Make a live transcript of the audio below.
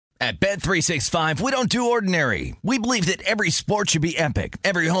At Bet365, we don't do ordinary. We believe that every sport should be epic.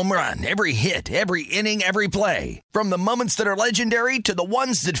 Every home run, every hit, every inning, every play. From the moments that are legendary to the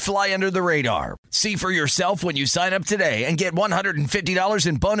ones that fly under the radar. See for yourself when you sign up today and get $150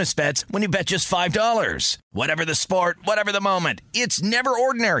 in bonus bets when you bet just $5. Whatever the sport, whatever the moment, it's never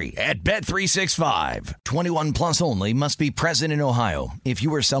ordinary at Bet365. 21 plus only. Must be present in Ohio. If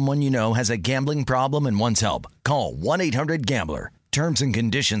you or someone you know has a gambling problem and wants help, call 1-800-GAMBLER. Terms and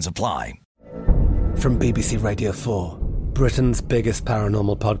conditions apply. From BBC Radio 4, Britain's biggest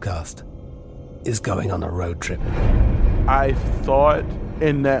paranormal podcast is going on a road trip. I thought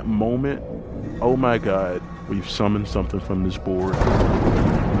in that moment, oh my God, we've summoned something from this board.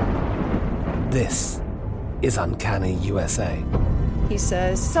 This is Uncanny USA. He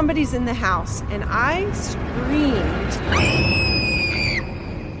says, somebody's in the house, and I screamed.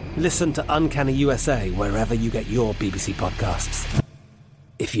 Listen to Uncanny USA wherever you get your BBC podcasts,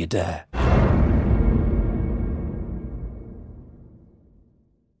 if you dare.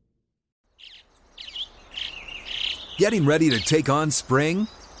 Getting ready to take on spring?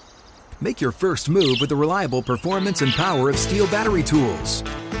 Make your first move with the reliable performance and power of Steel battery tools.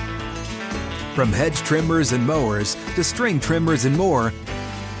 From hedge trimmers and mowers to string trimmers and more,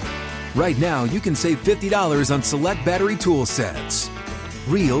 right now you can save $50 on select battery tool sets.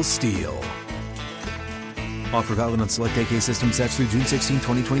 Real Steel. Offer valid on select AK system sets through June 16,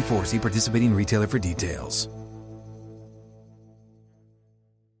 2024. See participating retailer for details.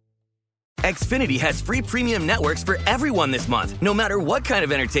 Xfinity has free premium networks for everyone this month, no matter what kind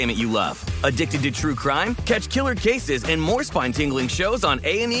of entertainment you love. Addicted to true crime? Catch killer cases and more spine-tingling shows on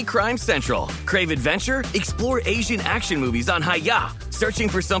A&E Crime Central. Crave adventure? Explore Asian action movies on Hi-YAH. Searching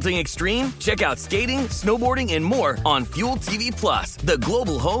for something extreme? Check out skating, snowboarding, and more on Fuel TV Plus, the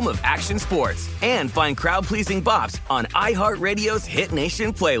global home of action sports. And find crowd-pleasing bops on iHeartRadio's Hit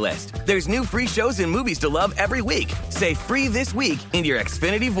Nation playlist. There's new free shows and movies to love every week. Say free this week in your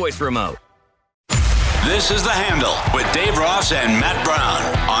Xfinity voice remote. This is The Handle with Dave Ross and Matt Brown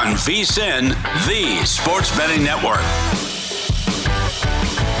on VSiN, the Sports Betting Network.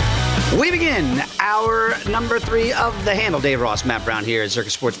 We begin hour number 3 of The Handle. Dave Ross, Matt Brown here at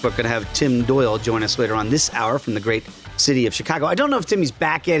Circus Sportsbook. Going to have Tim Doyle join us later on this hour from the great city of Chicago. I don't know if Timmy's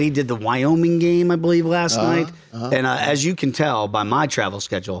back yet. He did the Wyoming game, I believe, last night. And as you can tell by my travel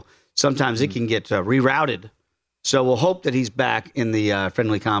schedule, sometimes it can get rerouted. So we'll hope that he's back in the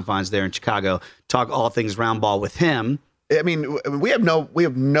friendly confines there in Chicago. Talk all things round ball with him. I mean, we have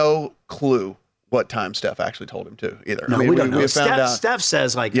no clue what time Steph actually told him to either. No, I mean, we don't know. Steph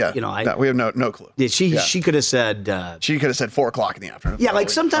says like, we have no clue. Yeah, she could have said. She could have said 4:00 in the afternoon. Yeah, like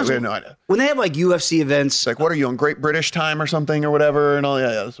sometimes we have no idea. When they have like UFC events, it's like, what are you on Great British time or something or whatever, and all.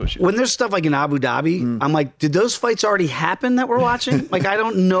 Yeah, that's what she. When there's stuff like in Abu Dhabi, I'm like, did those fights already happen that we're watching? Like, I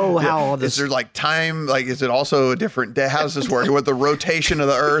don't know how all this. Is there like time? Like, is it also a different day? How does this work with the rotation of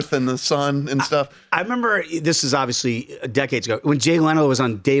the Earth and the sun and stuff? I remember this is obviously decades ago when Jay Leno was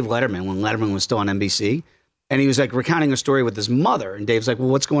on Dave Letterman when Letterman was still on NBC. And he was like recounting a story with his mother. And Dave's like, well,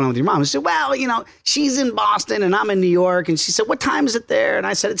 what's going on with your mom? He said, well, she's in Boston and I'm in New York. And she said, what time is it there? And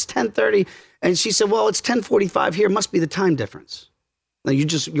I said, it's 10:30. And she said, well, it's 10:45 here. Must be the time difference. Now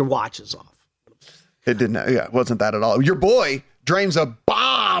your watch is off. It didn't. Yeah, it wasn't that at all. Your boy drains a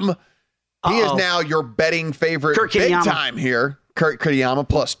bomb. He is now your betting favorite big time here. Kurt Kitayama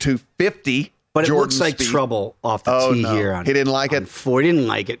plus 250. But Jordan it looks like Spieth. Trouble off the tee here. He didn't like it. He didn't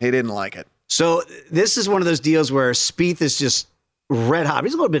like it. He didn't like it. So this is one of those deals where Spieth is just red hot.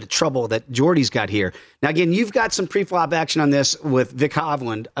 He's a little bit of trouble that Jordy's got here. Now, again, you've got some pre-flop action on this with Vic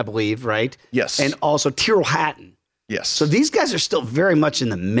Hovland, I believe, right? Yes. And also Tyrrell Hatton. Yes. So these guys are still very much in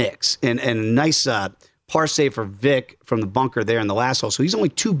the mix. And a nice par save for Vic from the bunker there in the last hole. So he's only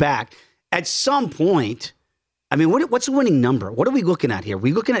 2 back. At some point, I mean, what's the winning number? What are we looking at here? Are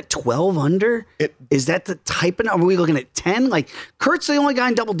we looking at 12 under? Is that the type of number? Are we looking at 10? Like, Kurt's the only guy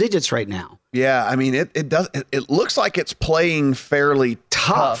in double digits right now. Yeah, I mean, it looks like it's playing fairly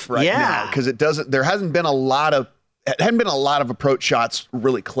tough right now because there hadn't been a lot of approach shots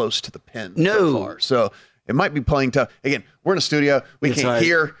really close to the pin so far. So it might be playing tough. Again, we're in a studio. We can't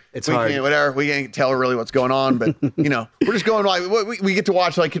hear. We can't, whatever. We can't tell really what's going on. But, we're just going like, we get to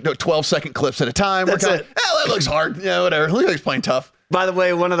watch like 12-second clips at a time. That's it. That looks hard. Yeah, whatever. Looks like it's playing tough. By the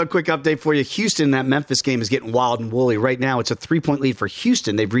way, one other quick update for you. Houston, that Memphis game is getting wild and woolly. Right now, it's a 3-point lead for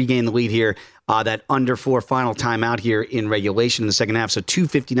Houston. They've regained the lead here. That under 4 final timeout here in regulation in the second half. So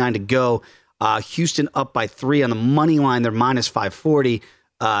 2:59 to go. Houston up by 3 on the money line. They're minus 540.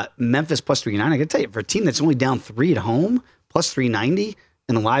 Memphis plus 390. I got to tell you, for a team that's only down 3 at home, plus 390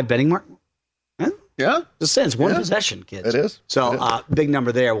 in the live betting market, Yeah. Just saying, it's one possession, kids. It is. So big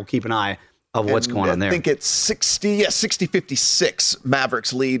number there. We'll keep an eye of what's going on there. I think it's 60-56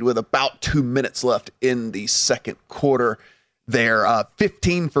 Mavericks lead with about 2 minutes left in the second quarter there.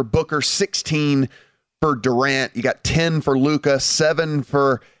 15 for Booker, 16 for Durant. You got 10 for Luka, 7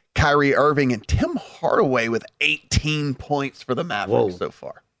 for Kyrie Irving, and Tim Hardaway with 18 points for the Mavericks so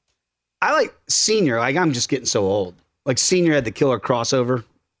far. I like Senior. Like, I'm just getting so old. Like, Senior had the killer crossover.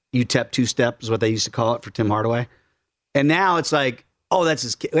 UTEP two-step is what they used to call it for Tim Hardaway. And now it's like, oh, that's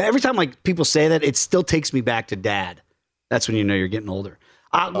his kid. Every time like people say that, it still takes me back to dad. That's when you know you're getting older.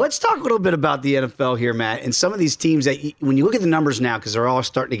 Let's talk a little bit about the NFL here, Matt, and some of these teams that when you look at the numbers now, because they're all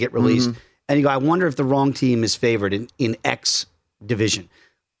starting to get released, and you go, I wonder if the wrong team is favored in X division.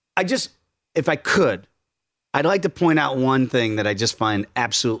 If I could, I'd like to point out one thing that I just find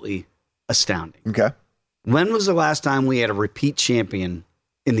absolutely astounding. Okay. When was the last time we had a repeat champion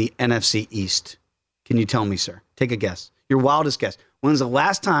in the NFC East? Can you tell me, sir? Take a guess. Your wildest guess. When was the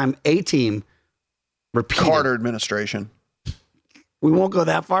last time a team repeated? Carter administration. We won't go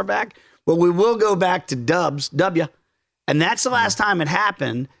that far back, but we will go back to W. And that's the last time it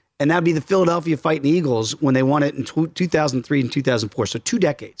happened, and that would be the Philadelphia Fighting Eagles when they won it in 2003 and 2004. So 2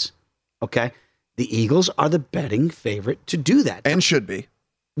 decades, okay? The Eagles are the betting favorite to do that. And should be.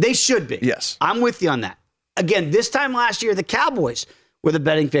 They should be. Yes. I'm with you on that. Again, this time last year, the Cowboys were the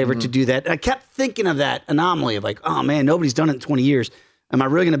betting favorite to do that. And I kept thinking of that anomaly of like, oh, man, nobody's done it in 20 years. Am I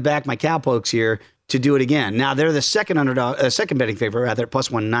really going to back my Cowpokes here to do it again? Now, they're the second betting favorite, rather, at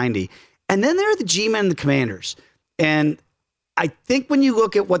plus 190. And then there are the G-Men and the Commanders. And I think when you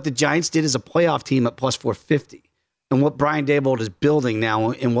look at what the Giants did as a playoff team at plus 450 and what Brian Daboll is building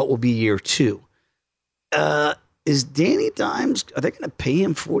now in what will be year 2, is Danny Dimes, are they going to pay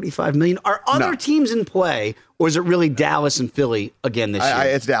him $45 million? Are other teams in play, or is it really Dallas and Philly again this year?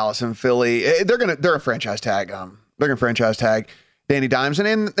 It's Dallas and Philly. They're a franchise tag. They're going to franchise tag Danny Dimes,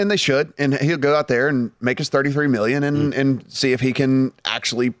 and they should. And he'll go out there and make his $33 million and see if he can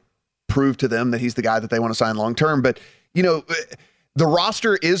actually prove to them that he's the guy that they want to sign long term. But the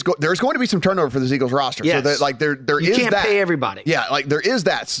roster is there's going to be some turnover for this Eagles roster. Yes. So that, like there you is can't that. pay everybody. Yeah, like there is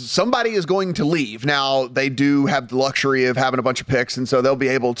that. Somebody is going to leave. Now they do have the luxury of having a bunch of picks, and so they'll be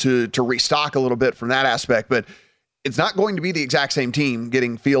able to restock a little bit from that aspect. But it's not going to be the exact same team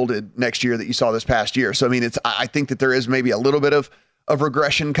getting fielded next year that you saw this past year. So I mean, I think that there is maybe a little bit of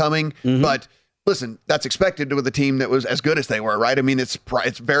regression coming, but. Listen, that's expected with a team that was as good as they were, right? I mean, it's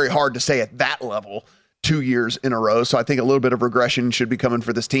very hard to say at that level 2 years in a row. So I think a little bit of regression should be coming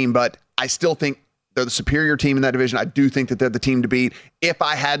for this team, but I still think they're the superior team in that division. I do think that they're the team to beat. If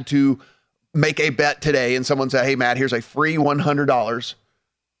I had to make a bet today and someone said, hey, Matt, here's a free $100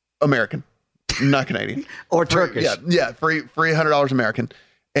 American, not Canadian. Or Turkish. Yeah, free $100 American.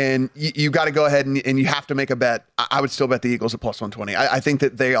 And you got to go ahead and you have to make a bet. I would still bet the Eagles at plus 120. I think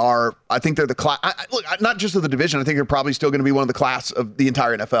that they're the class. Look, not just of the division. I think they're probably still going to be one of the class of the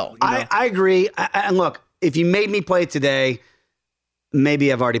entire NFL. I agree. And look, if you made me play it today,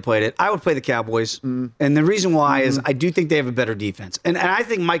 maybe I've already played it. I would play the Cowboys. And the reason why is I do think they have a better defense. And I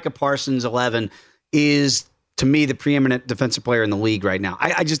think Micah Parsons, 11, is, to me, the preeminent defensive player in the league right now.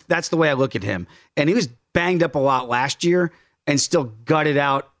 That's the way I look at him. And he was banged up a lot last year and still gutted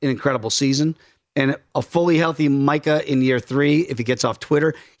out an incredible season. And a fully healthy Micah in year 3, if he gets off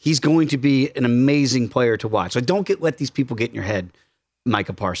Twitter, he's going to be an amazing player to watch. So don't let these people get in your head,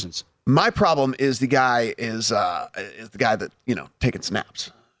 Micah Parsons. My problem is the guy is the guy that, taking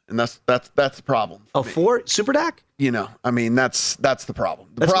snaps. And that's the problem. For Super Dak? I mean, that's the problem.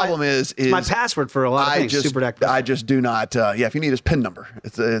 The problem is my password for a lot of things. Super Dak. I just do not. If you need his PIN number,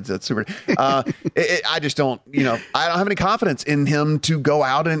 it's Super. I just don't. I don't have any confidence in him to go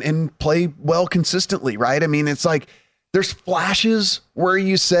out and play well consistently. Right? I mean, it's like there's flashes where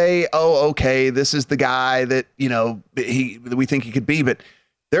you say, "Oh, okay, this is the guy that we think he could be," but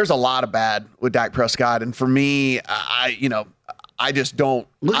there's a lot of bad with Dak Prescott, and for me, I just don't.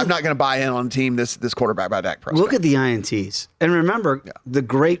 I'm not going to buy in on a team this quarterback by Dak Prescott. Look at the INTs, and remember the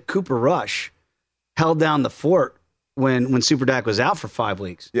great Cooper Rush held down the fort when Super Dak was out for 5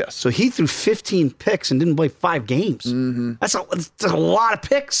 weeks. Yes, so he threw 15 picks and didn't play 5 games. Mm-hmm. That's a lot of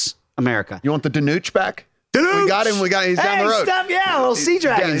picks. America, you want the Danuch back? Danuch! We got him. He's down the road. Little Sea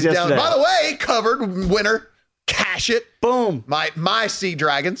Dragons yesterday. By the way, covered winner. Cash it. Boom. My Sea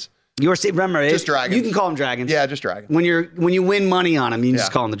Dragons. Your Sea, remember, just dragons. You can call them dragons. Yeah, just dragons. When you win money on them, you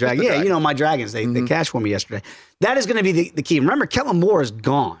just call them the dragons. Yeah, my dragons. They cashed for me yesterday. That is going to be the key. Remember, Kellen Moore is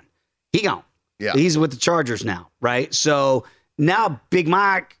gone. He gone. Yeah. He's with the Chargers now, right? So now Big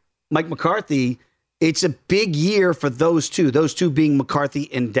Mike McCarthy, it's a big year for those two being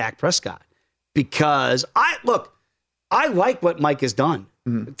McCarthy and Dak Prescott. because I like what Mike has done,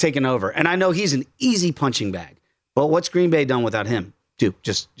 taking over. And I know he's an easy punching bag. But what's Green Bay done without him? Dude,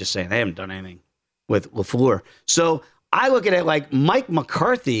 just saying, they haven't done anything with LaFleur. So I look at it like Mike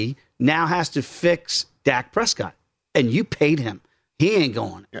McCarthy now has to fix Dak Prescott. And you paid him. He ain't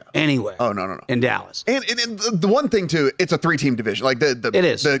going anywhere. Oh, no. In Dallas. And the one thing, too, it's a 3-team division. Like, it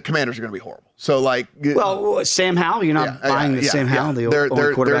is. The Commanders are going to be horrible. So, like... Well, Sam Howell, you're not buying Sam Howell, the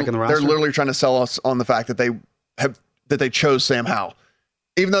only quarterback in the roster? They're literally trying to sell us on the fact that they chose Sam Howell.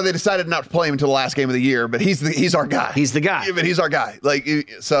 Even though they decided not to play him until the last game of the year, but he's our guy. He's the guy. Yeah, but he's our guy. Like,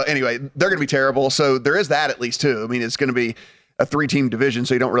 so anyway, they're going to be terrible. So there is that at least, too. I mean, it's going to be a 3-team division,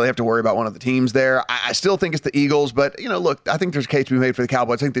 so you don't really have to worry about one of the teams there. I still think it's the Eagles, but, look, I think there's a case to be made for the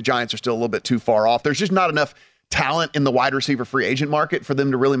Cowboys. I think the Giants are still a little bit too far off. There's just not enough talent in the wide receiver free agent market for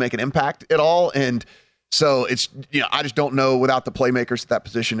them to really make an impact at all. And so it's, I just don't know without the playmakers at that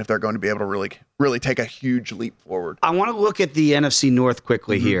position if they're going to be able to really, really take a huge leap forward. I want to look at the NFC North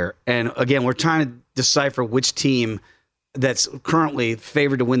quickly here. And again, we're trying to decipher which team that's currently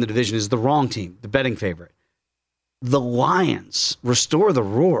favored to win the division is the wrong team, the betting favorite. The Lions restore the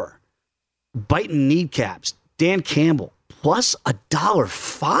roar, biting kneecaps. Dan Campbell plus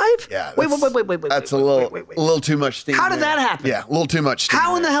 $1.05. Yeah, wait. That's a little too much steam. How did that happen? Yeah, a little too much steam.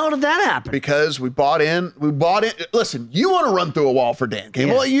 How in the hell did that happen? Because we bought in. Listen, you want to run through a wall for Dan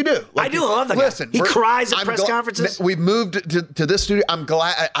Campbell? Well, you do. I do love that. Listen, he cries at press conferences. We've moved to this studio. I'm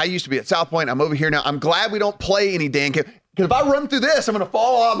glad. I used to be at South Point. I'm over here now. I'm glad we don't play any Dan Campbell. Because if I run through this, I'm going to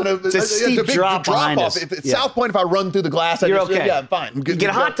fall off. It's a steep drop off. If it's South Point, if I run through the glass, you're okay. Yeah, I'm fine. You get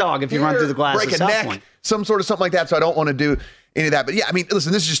a hot dog if you run through the glass. Break a neck, something like that. So I don't want to do any of that. But yeah, I mean,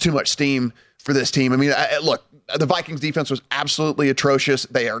 listen, this is just too much steam for this team. I mean, look, the Vikings defense was absolutely atrocious.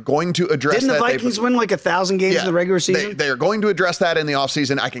 They are going to address that. Didn't the Vikings win like 1,000 games in the regular season? They are going to address that in the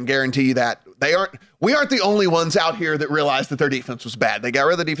offseason. I can guarantee you that. We aren't the only ones out here that realized that their defense was bad. They got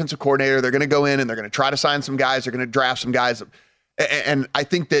rid of the defensive coordinator. They're going to go in and they're going to try to sign some guys. They're going to draft some guys. And I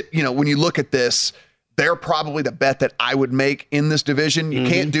think that, when you look at this, they're probably the bet that I would make in this division. You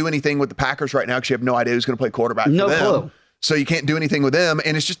can't do anything with the Packers right now because you have no idea who's going to play quarterback for them. No clue. So you can't do anything with them.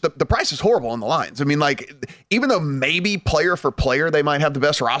 And it's just the price is horrible on the lines. I mean, like, even though maybe player for player, they might have the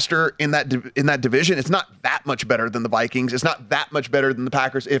best roster in that division, it's not that much better than the Vikings. It's not that much better than the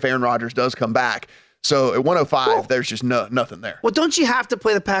Packers if Aaron Rodgers does come back. So at 105, there's just nothing there. Well, don't you have to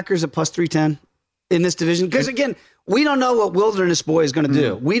play the Packers at plus 310 in this division? Because, again, we don't know what Wilderness Boy is going to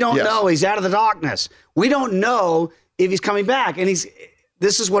do. We don't know. He's out of the darkness. We don't know if he's coming back. And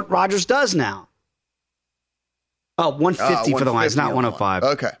this is what Rodgers does now. Oh, 150 for the Lions, not 105.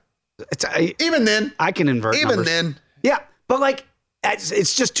 Okay. Even then. I can invert Even numbers. then. Yeah, but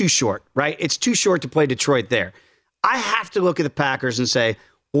it's just too short, right? It's too short to play Detroit there. I have to look at the Packers and say,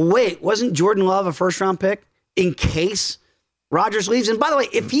 well, wait, wasn't Jordan Love a first-round pick in case Rodgers leaves? And by the way,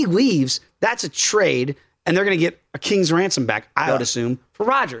 if he leaves, that's a trade, and they're going to get a king's ransom back, I would assume, for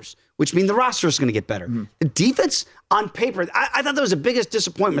Rodgers, which means the roster is going to get better. The defense on paper, I thought that was the biggest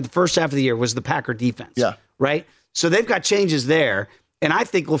disappointment the first half of the year was the Packer defense. Yeah. Right? So they've got changes there, and I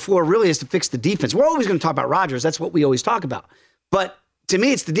think LaFleur really has to fix the defense. We're always going to talk about Rodgers. That's what we always talk about. But to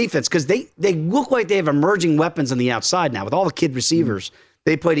me, it's the defense because they look like they have emerging weapons on the outside now with all the kid receivers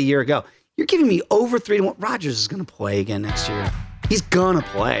they played a year ago. You're giving me over 3-1. Rodgers is going to play again next year. He's going to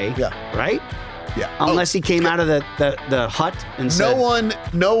play, right? Yeah. Unless he came out of the hut and said...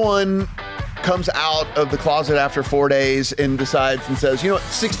 No one comes out of the closet after 4 days and decides and says, you know what,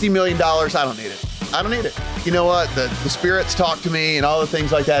 $60 million, I don't need it. I don't need it. You know what? The spirits talked to me and all the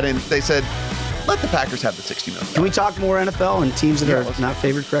things like that, and they said, let the Packers have the $60 million. Can we talk more NFL and teams that are not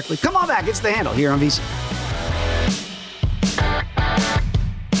favored correctly? Come on back. It's The Handle here on VSiN.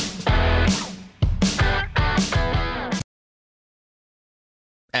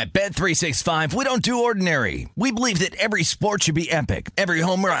 At Bet365, we don't do ordinary. We believe that every sport should be epic. Every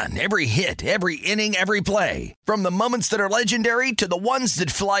home run, every hit, every inning, every play. From the moments that are legendary to the ones that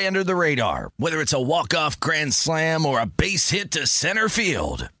fly under the radar. Whether it's a walk-off grand slam or a base hit to center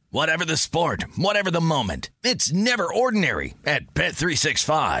field. Whatever the sport, whatever the moment. It's never ordinary at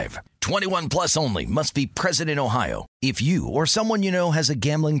Bet365. 21 plus only. Must be present in Ohio. If you or someone you know has a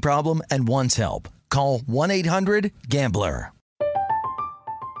gambling problem and wants help, call 1-800-GAMBLER.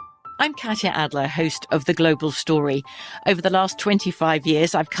 I'm Katya Adler, host of The Global Story. Over the last 25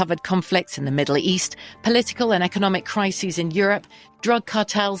 years, I've covered conflicts in the Middle East, political and economic crises in Europe, drug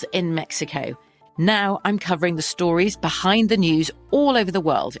cartels in Mexico. Now I'm covering the stories behind the news all over the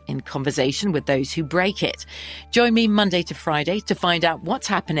world in conversation with those who break it. Join me Monday to Friday to find out what's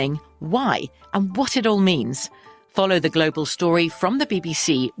happening, why, and what it all means. Follow The Global Story from the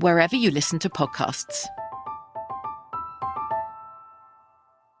BBC wherever you listen to podcasts.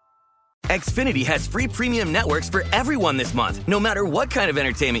 Xfinity has free premium networks for everyone this month, no matter what kind of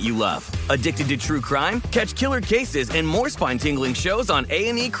entertainment you love. Addicted to true crime? Catch killer cases and more spine-tingling shows on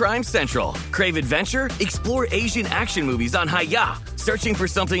A&E Crime Central. Crave adventure? Explore Asian action movies on Hi-YAH. Searching for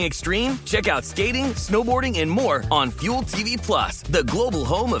something extreme? Check out skating, snowboarding, and more on Fuel TV Plus, the global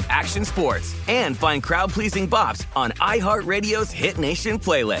home of action sports. And find crowd-pleasing bops on iHeartRadio's Hit Nation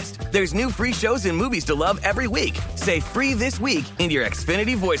playlist. There's new free shows and movies to love every week. Say free this week in your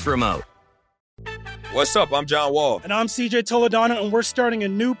Xfinity voice remote. What's up? I'm John Wall. And I'm CJ Toledano, and we're starting a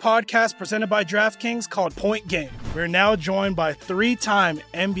new podcast presented by DraftKings called Point Game. We're now joined by three-time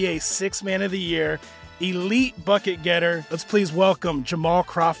NBA Sixth Man of the Year, elite bucket getter. Let's please welcome Jamal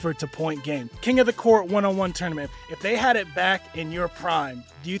Crawford to Point Game. King of the Court one-on-one tournament. If they had it back in your prime,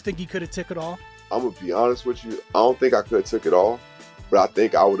 do you think you could have took it all? I'm going to be honest with you. I don't think I could have took it all, but I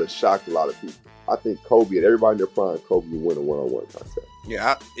think I would have shocked a lot of people. I think Kobe and everybody in their prime, Kobe would win a one-on-one contest.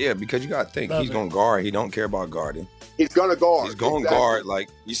 Yeah, because you got to think, he's going to guard. He don't care about guarding. He's going to guard. He's going to guard. Like,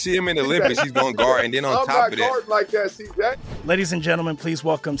 you see him in the Olympics, he's going to guard. And then on top of that. I'm not guarding like that, CJ. Ladies and gentlemen, please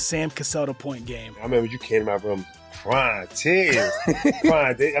welcome Sam Cassell to Point Game. I remember you came to my room crying, tears,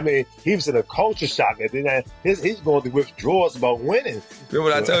 crying. I mean, he was in a culture shock. And then he's going through withdrawals about winning.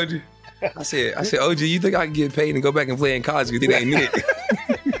 Remember what I told you? I said, OG, you think I can get paid and go back and play in college because it ain't it?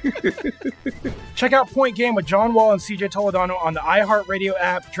 Check out Point Game with John Wall and CJ Toledano on the iHeartRadio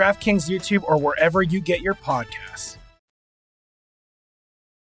app, DraftKings YouTube, or wherever you get your podcasts.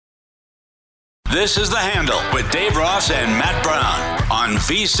 This is The Handle with Dave Ross and Matt Brown on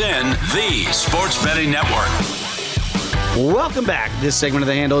VSiN, the Sports Betting Network. Welcome back. This segment of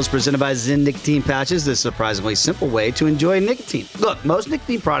The Handle is presented by Zyn Nicotine Patches, the surprisingly simple way to enjoy nicotine. Look, most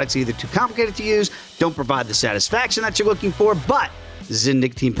nicotine products are either too complicated to use, don't provide the satisfaction that you're looking for, but Zyn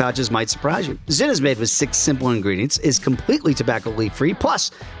Nicotine Pouches might surprise you. Zyn is made with 6 simple ingredients, is completely tobacco leaf-free,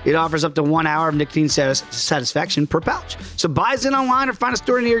 plus it offers up to 1 hour of nicotine satisfaction per pouch. So buy Zyn online or find a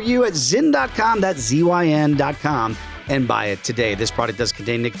store near you at Zyn.com, that's ZYN.com, and buy it today. This product does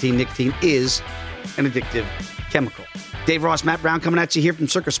contain nicotine. Nicotine is an addictive chemical. Dave Ross, Matt Brown coming at you here from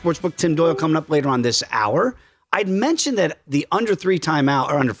Circa Sportsbook. Tim Doyle coming up later on this hour. I'd mentioned that the under 4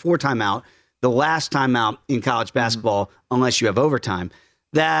 timeout, the last timeout in college basketball, unless you have overtime,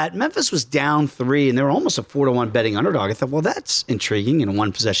 that Memphis was down 3 and they were almost a 4-1 betting underdog. I thought, well, that's intriguing in a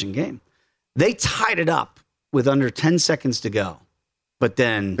one-possession game. They tied it up with under 10 seconds to go. But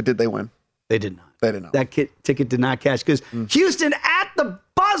did they win? They did not. They did not. That ticket did not cash because Houston at the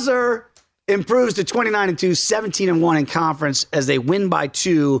buzzer improves to 29-2, 17-1 in conference as they win by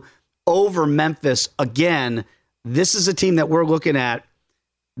 2 over Memphis. Again, this is a team that we're looking at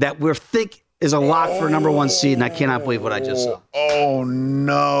that we think is a lock for number 1 seed, and I cannot believe what I just saw. Oh,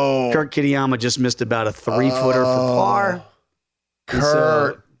 no. Kurt Kitayama just missed about a 3-footer for par. Kurt.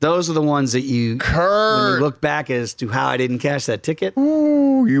 So those are the ones that when you look back as to how I didn't cash that ticket.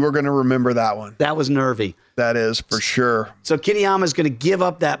 Ooh, you were going to remember that one. That was nervy. That is, for sure. So Kitayama is going to give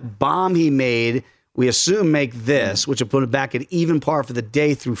up that bomb he made, we assume make this, which will put him back at even par for the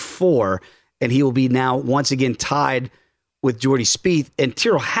day through 4, and he will be now once again tied with Jordy Spieth and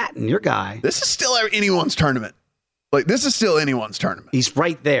Tyrrell Hatton, your guy. This is still anyone's tournament. This is still anyone's tournament. He's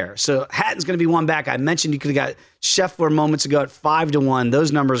right there. So Hatton's going to be one back. I mentioned you could have got Scheffler moments ago at 5-1.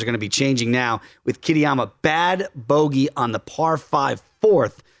 Those numbers are going to be changing now with Kitayama. Bad bogey on the par 5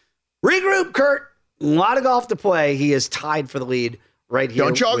 fourth. Regroup, Kurt. A lot of golf to play. He is tied for the lead right here.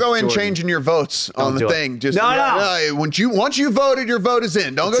 Don't y'all go in changing your votes on the thing. Just no. Once you voted, your vote is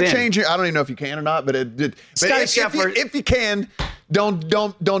in. Don't go change it. I don't even know if you can or not, but it did. If you can, don't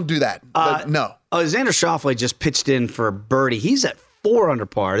do that. But no. Xander Schauffele just pitched in for birdie. He's at 4 under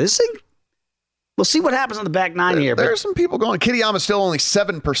par. This thing, we'll see what happens on the back 9 here. There are some people going. Kitayama's still only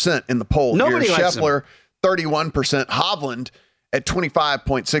 7% in the poll. Nobody here. likes Scheffler, 31%. Hovland at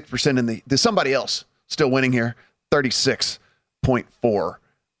 25.6% in there's somebody else still winning here,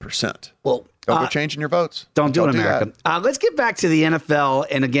 36.4%. Well, don't go changing your votes. Don't do it in America. Let's get back to the NFL.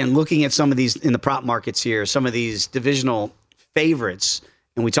 And again, looking at some of these in the prop markets here, some of these divisional favorites.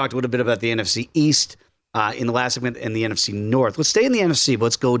 And we talked a little bit about the NFC East in the last segment and the NFC North. Let's stay in the NFC, but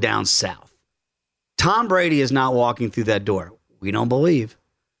let's go down south. Tom Brady is not walking through that door. We don't believe.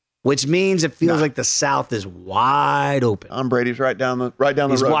 Which means it feels like the South is wide open. Tom Brady's right down the road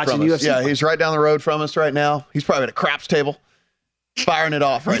from us. UFC yeah, he's right down the road from us right now. He's probably at a craps table, firing it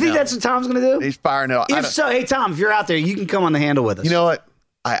off right now. You think that's what Tom's going to do? He's firing it off. If so, hey, Tom, if you're out there, you can come on the handle with us. You know what?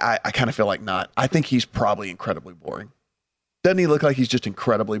 I kind of feel like not. I think he's probably incredibly boring. Doesn't he look like he's just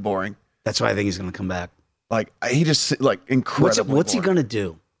incredibly boring? That's why I think he's going to come back. Like he just incredible. What's he gonna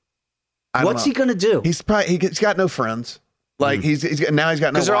do? What's he gonna do? He's got no friends. Like he's got no wife.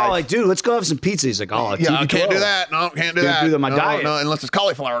 Because they're all like, dude, let's go have some pizza. He's like, I can't do that. No, can't do that. Do my diet. No, unless it's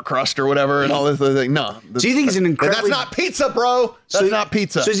cauliflower crust or whatever and all this other thing. No. Do you think he's an incredibly... That's not pizza, bro. That's not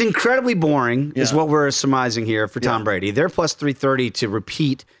pizza. So he's incredibly boring is what we're surmising here for Tom Brady. They're plus 330 to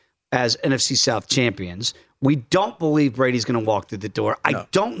repeat as NFC South champions. We don't believe Brady's going to walk through the door. No. I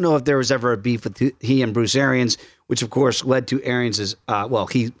don't know if there was ever a beef with he and Bruce Arians, which of course led to Arians'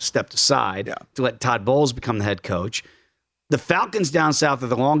 he stepped aside to let Todd Bowles become the head coach. The Falcons down south are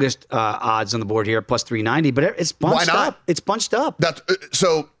the longest odds on the board here, plus 390, but it's bunched up. It's bunched up.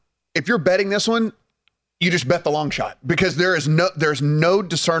 So if you're betting this one, you just bet the long shot because there's no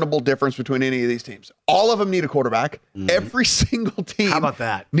discernible difference between any of these teams. All of them need a quarterback. Every single team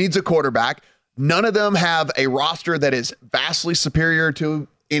needs a quarterback. None of them have a roster that is vastly superior to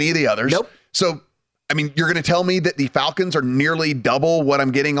any of the others. Nope. So, I mean, you're going to tell me that the Falcons are nearly double what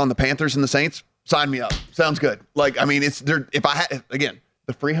I'm getting on the Panthers and the Saints? Sign me up. Sounds good. Like, I mean, if I had, again,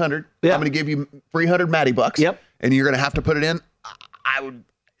 the 300, I'm going to give you 300 Matty bucks. Yep. And you're going to have to put it in. I would,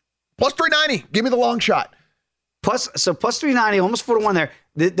 plus 390. Give me the long shot. Plus 390, almost 4-1 there.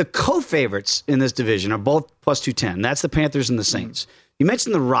 The co-favorites in this division are both plus 210. That's the Panthers and the Saints. You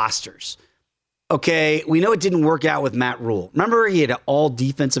mentioned the rosters. Okay, we know it didn't work out with Matt Rule. Remember he had an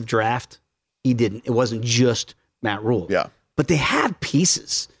all-defensive draft? He didn't. It wasn't just Matt Rule. Yeah. But they have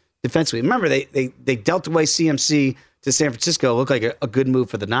pieces defensively. Remember, they dealt away CMC to San Francisco. It looked like a good move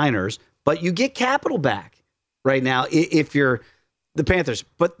for the Niners. But you get capital back right now if you're the Panthers.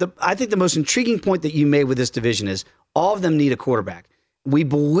 But I think the most intriguing point that you made with this division is all of them need a quarterback. We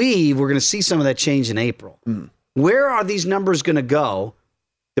believe we're going to see some of that change in April. Where are these numbers going to go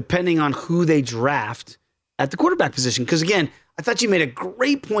depending on who they draft at the quarterback position? Because, again, I thought you made a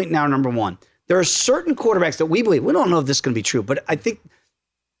great point now, number one. There are certain quarterbacks that we believe, we don't know if this is going to be true, but I think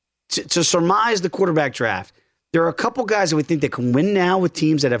to surmise the quarterback draft, there are a couple guys that we think that can win now with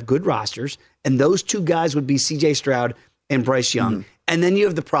teams that have good rosters, and those two guys would be C.J. Stroud and Bryce Young. And then you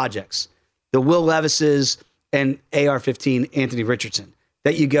have the projects, the Will Levises and AR-15, Anthony Richardson,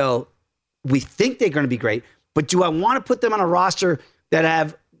 that you go, we think they're going to be great, but do I want to put them on a roster that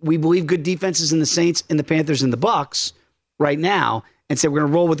have, we believe, good defenses in the Saints and the Panthers and the Bucs right now and say we're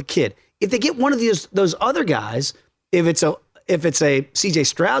going to roll with the kid? If they get one of those other guys, if it's a C.J.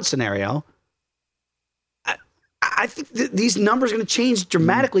 Stroud scenario, I think these numbers are going to change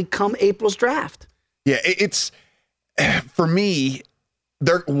dramatically come April's draft. Yeah, it's for me.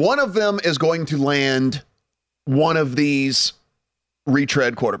 One of them is going to land one of these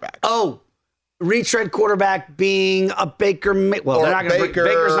retread quarterbacks. Oh, retread quarterback being a Baker. Well, they're not going to.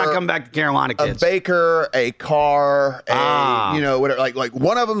 Baker's not coming back to Carolina. Kids. A Baker, a Carr, whatever. Like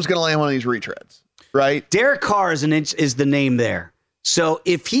one of them is going to land one of these retreads, right? Derek Carr is the name there. So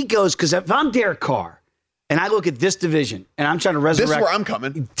if he goes, because if I'm Derek Carr and I look at this division and I'm trying to resurrect, this is where I'm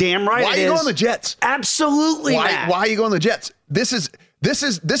coming. Damn right. Why are you going the Jets? Absolutely. Why are you going the Jets? This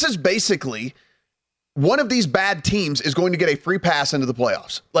is basically. One of these bad teams is going to get a free pass into the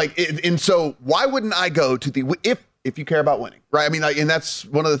playoffs. And so why wouldn't I go to if you care about winning, right? I mean, and that's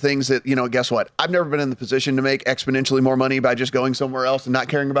one of the things that, guess what? I've never been in the position to make exponentially more money by just going somewhere else and not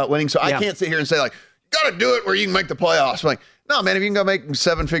caring about winning. So I can't sit here and say you got to do it where you can make the playoffs. I'm like, no, man, if you can go make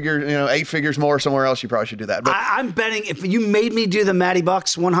 7 figures, 8 figures more somewhere else, you probably should do that. But I'm betting if you made me do the Matty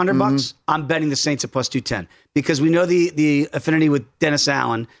Bucks, $100, I'm betting the Saints at plus 210 because we know the affinity with Dennis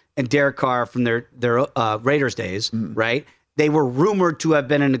Allen and Derek Carr from their Raiders days, right? They were rumored to have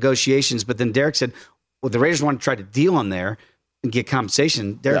been in negotiations, but then Derek said, well, the Raiders want to try to deal on there and get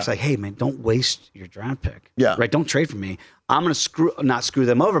compensation. Derek's like, hey, man, don't waste your draft pick. Yeah. Right? Don't trade for me. I'm going to not screw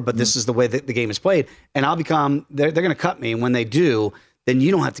them over, but this is the way that the game is played. And they're going to cut me. And when they do, then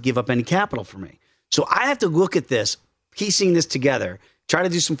you don't have to give up any capital for me. So I have to look at this, piecing this together, try to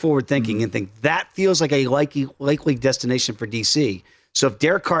do some forward thinking and think that feels like a likely destination for DC. So if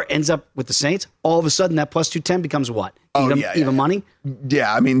Derek Carr ends up with the Saints, all of a sudden that plus 210 becomes what? Even money?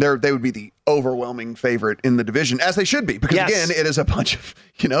 Yeah, I mean, they would be the overwhelming favorite in the division, as they should be. Because, again, it is a bunch of,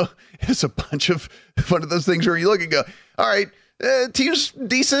 it's a bunch of one of those things where you look and go, all right, team's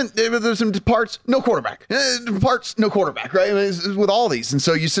decent. There's some parts, no quarterback. Parts, no quarterback, right? I mean, it's with all these. And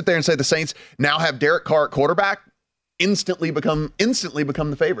so you sit there and say the Saints now have Derek Carr at quarterback. Instantly become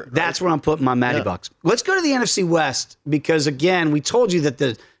the favorite. Right? That's where I'm putting my Matty Bucks. Let's go to the NFC West because, again, we told you that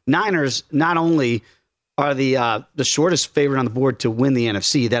the Niners not only are the shortest favorite on the board to win the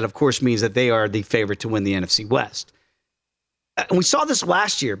NFC, that, of course, means that they are the favorite to win the NFC West. And we saw this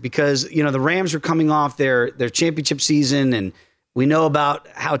last year because, the Rams are coming off their championship season, and we know about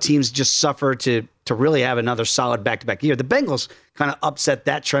how teams just suffer to to really have another solid back-to-back year. The Bengals kind of upset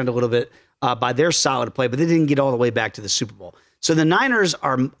that trend a little bit by their solid play, but they didn't get all the way back to the Super Bowl. So the Niners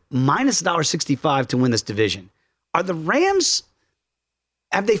are minus $1.65 to win this division. Are the Rams,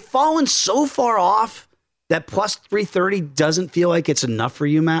 have they fallen so far off that plus 330 doesn't feel like it's enough for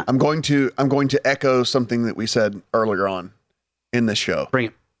you, Matt? I'm going to echo something that we said earlier on in this show. Bring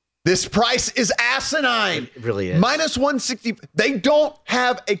it. This price is asinine. It really is. Minus 160. They don't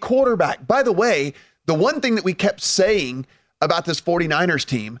have a quarterback. By the way, the one thing that we kept saying about this 49ers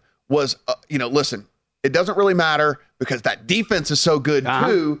team was, listen, it doesn't really matter because that defense is so good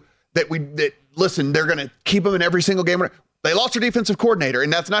too that they're going to keep them in every single game. They lost their defensive coordinator,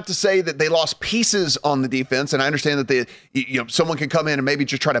 and that's not to say that they lost pieces on the defense. And I understand that someone can come in and maybe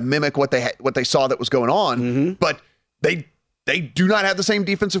just try to mimic what they saw that was going on, but they do not have the same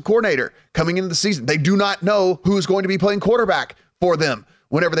defensive coordinator coming into the season. They do not know who is going to be playing quarterback for them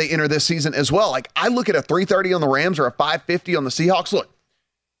whenever they enter this season as well. Like, I look at a 330 on the Rams or a 550 on the Seahawks. Look,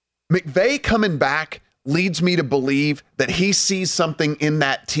 McVay coming back leads me to believe that he sees something in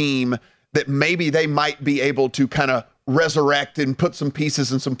that team that maybe they might be able to kind of resurrect and put some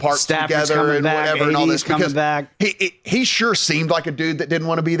pieces and some parts together and whatever and all this. Because he sure seemed like a dude that didn't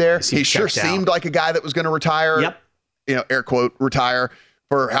want to be there. He sure seemed like a guy that was going to retire. Yep. Air quote, retire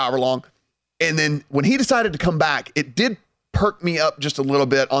for however long. And then when he decided to come back, it did perk me up just a little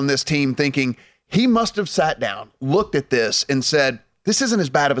bit on this team, thinking he must have sat down, looked at this and said, this isn't as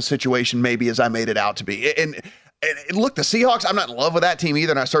bad of a situation maybe as I made it out to be. And look, the Seahawks, I'm not in love with that team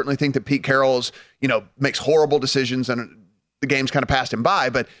either. And I certainly think that Pete Carroll makes horrible decisions and the game's kind of passed him by.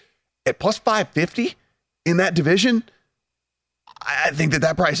 But at plus 550 in that division, I think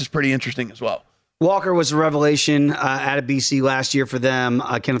that price is pretty interesting as well. Walker was a revelation out of BC last year for them,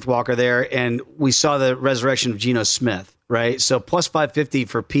 Kenneth Walker there, and we saw the resurrection of Geno Smith, right? So plus 550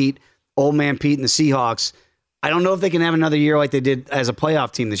 for Pete, old man Pete and the Seahawks. I don't know if they can have another year like they did as a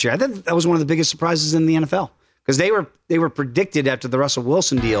playoff team this year. I think that was one of the biggest surprises in the NFL because they were predicted after the Russell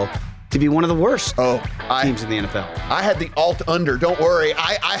Wilson deal to be one of the worst teams in the NFL. I had the alt under. Don't worry.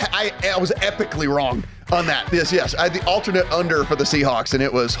 I was epically wrong on that. Yes. I had the alternate under for the Seahawks, and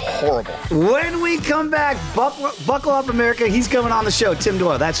it was horrible. When we come back, buckle up, America. He's coming on the show. Tim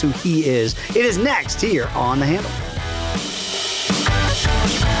Doyle, that's who he is. It is next here on The Handle.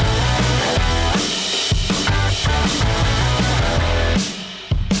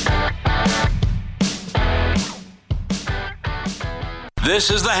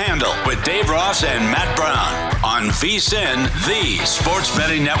 This is The Handle with Dave Ross and Matt Brown on VSiN, the Sports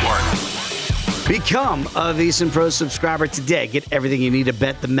Betting Network. Become a VSiN Pro subscriber today. Get everything you need to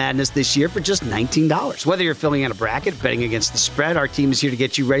bet the madness this year for just $19. Whether you're filling out a bracket, betting against the spread, our team is here to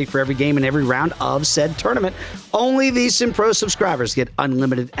get you ready for every game and every round of said tournament. Only VSiN Pro subscribers get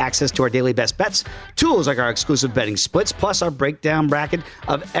unlimited access to our daily best bets, tools like our exclusive betting splits, plus our breakdown bracket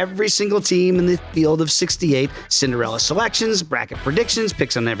of every single team in the field of 68, Cinderella selections, bracket predictions,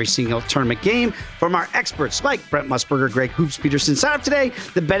 picks on every single tournament game from our experts like Brent Musburger, Greg Hoops Peterson. Sign up today.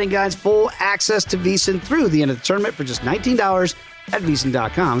 The betting guide's full access to VSiN through the end of the tournament for just $19 at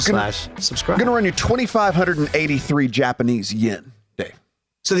VSiN.com/subscribe. I'm going to run you 2,583 Japanese yen, Dave.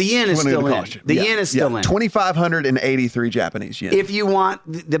 So the yen is still in. The yen is still in. 2,583 Japanese yen. If you want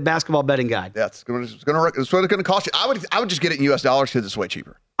the basketball betting guide. That's what it's going to cost you. I would just get it in US dollars because it's way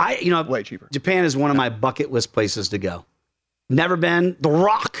cheaper. Way cheaper. Japan is one of my bucket list places to go. Never been. The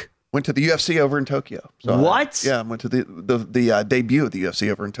Rock. Went to the UFC over in Tokyo. So what? I went to the debut of the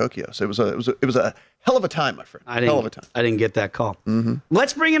UFC over in Tokyo. So it was a hell of a time, my friend. Hell of a time. I didn't get that call. Mm-hmm.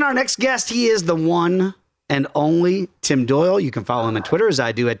 Let's bring in our next guest. He is the one and only Tim Doyle. You can follow him on Twitter as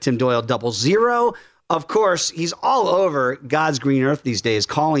I do at TimDoyle00. Of course, he's all over God's green earth these days,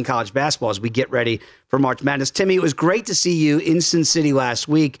 calling college basketball as we get ready for March Madness. Timmy, it was great to see you in Sin City last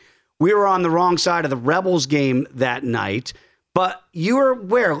week. We were on the wrong side of the Rebels game that night. But you were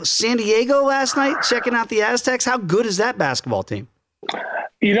where? San Diego last night, checking out the Aztecs. How good is that basketball team?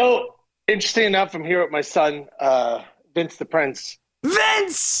 Interesting enough, I'm here with my son, Vince the Prince.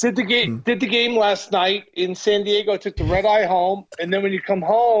 Vince did the game last night in San Diego. Took the red eye home, and then when you come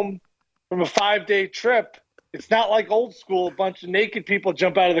home from a 5-day trip, it's not like old school. A bunch of naked people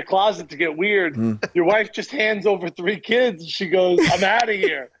jump out of the closet to get weird. Your wife just hands over 3 kids, and she goes, "I'm out of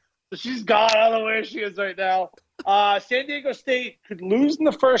here." So she's gone. I don't know where she is right now. San Diego State could lose in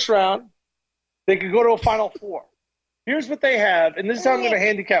the first round. They could go to a Final Four. Here's what they have, and this is how I'm going to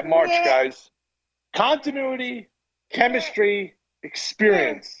handicap March, guys. Continuity, chemistry,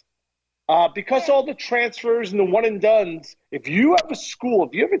 experience. Because all the transfers and the one-and-dones, if you have a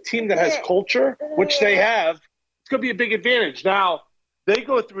team that has culture, which they have, it's going to be a big advantage. Now, they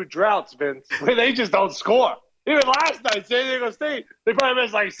go through droughts, Vince, where they just don't score. Even last night, San Diego State, they probably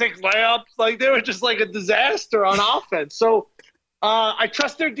missed like 6 layups. Like, they were just like a disaster on offense. So I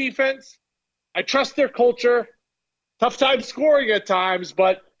trust their defense. I trust their culture. Tough time scoring at times,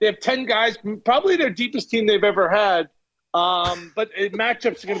 but they have 10 guys, probably their deepest team they've ever had. But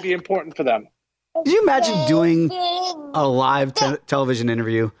matchups are going to be important for them. Can you imagine doing a live television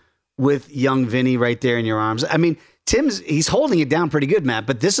interview with young Vinny right there in your arms? I mean, he's holding it down pretty good, Matt,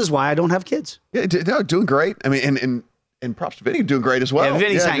 but this is why I don't have kids. Yeah, doing great. I mean, and props to Vinny, doing great as well. Yeah,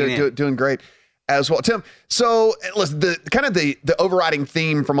 Vinny's hanging in. Doing great as well. Tim, so listen, the overriding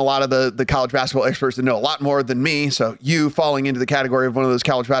theme from a lot of the college basketball experts that know a lot more than me, so you falling into the category of one of those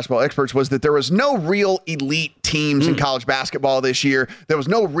college basketball experts, was that there was no real elite teams in college basketball this year. There was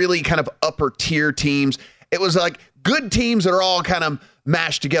no really kind of upper tier teams. It was like good teams that are all kind of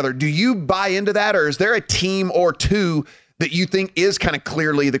mashed together. Do you buy into that, or is there a team or two that you think is kind of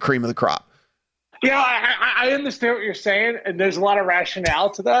clearly the cream of the crop? Yeah, I understand what you're saying, and there's a lot of rationale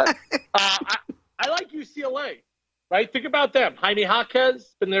to that. I like UCLA, right? Think about them. Jaime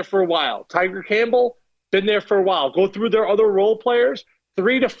Jaquez, been there for a while. Tiger Campbell, been there for a while. Go through their other role players,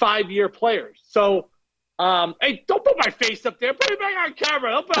 3 to 5 year players. So, hey, don't put my face up there. Put it back on camera.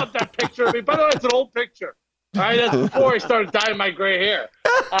 Don't put up that picture of me. By the way, it's an old picture. All right, that's before I started dyeing my gray hair.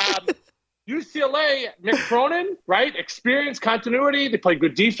 UCLA, Mick Cronin, right? Experience, continuity. They play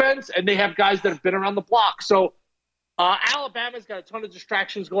good defense, and they have guys that have been around the block. So Alabama's got a ton of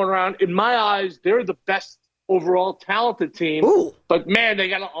distractions going around. In my eyes, they're the best overall talented team. Ooh. But, man, they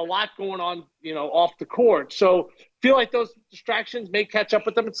got a lot going on, off the court. So feel like those distractions may catch up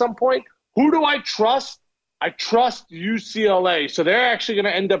with them at some point. Who do I trust? I trust UCLA. So they're actually going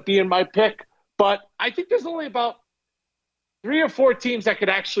to end up being my pick. But I think there's only about 3 or 4 teams that could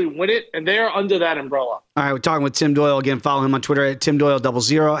actually win it, and they're under that umbrella. All right, we're talking with Tim Doyle. Again, follow him on Twitter at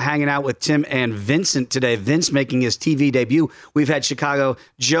TimDoyle00. Hanging out with Tim and Vincent today. Vince making his TV debut. We've had Chicago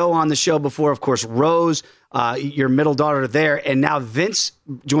Joe on the show before. Of course, Rose, your middle daughter there. And now Vince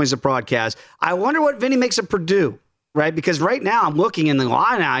joins the broadcast. I wonder what Vinny makes of Purdue, right? Because right now I'm looking, and the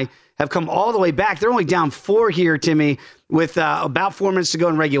Illini have come all the way back. They're only down 4 here, Timmy, with about 4 minutes to go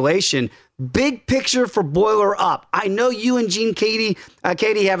in regulation. Big picture for Boiler Up. I know you and Gene Katie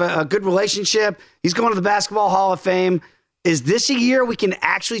have a good relationship. He's going to the Basketball Hall of Fame. Is this a year we can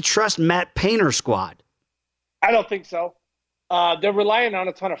actually trust Matt Painter's squad? I don't think so. They're relying on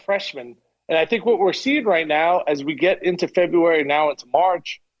a ton of freshmen. And I think what we're seeing right now as we get into February and now into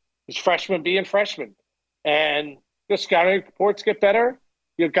March is freshmen being freshmen. And the scouting reports get better.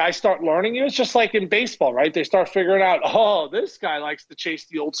 Your guys start learning you. It's just like in baseball, right? They start figuring out, oh, this guy likes to chase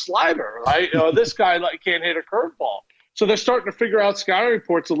the old slider, right? This guy can't hit a curveball. So they're starting to figure out scouting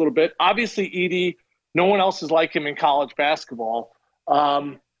reports a little bit. Obviously, Edey, no one else is like him in college basketball.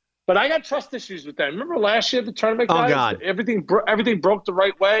 But I got trust issues with them. Remember last year, the tournament guys? Oh, God. Everything broke the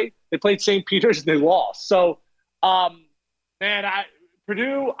right way. They played St. Peter's and they lost. So,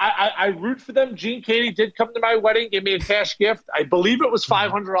 Purdue, I root for them. Gene Katie did come to my wedding, gave me a cash gift. I believe it was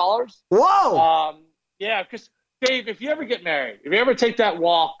 $500. Whoa! Yeah, because, Dave, if you ever get married, if you ever take that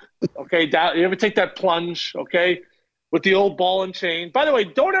walk, okay, you ever take that plunge, okay, with the old ball and chain. By the way,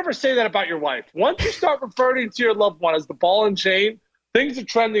 don't ever say that about your wife. Once you start referring to your loved one as the ball and chain, things are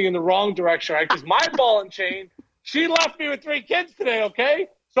trending in the wrong direction, right? Because my ball and chain, she left me with 3 kids today, okay?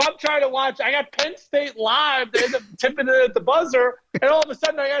 So I'm trying to watch. I got Penn State live. They end up tipping it at the buzzer, and all of a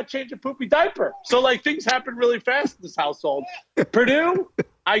sudden I got to change a poopy diaper. So, things happen really fast in this household. Purdue,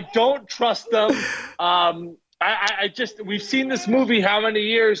 I don't trust them. We've seen this movie how many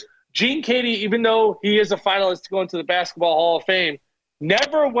years. Gene Katie, even though he is a finalist to go into the Basketball Hall of Fame,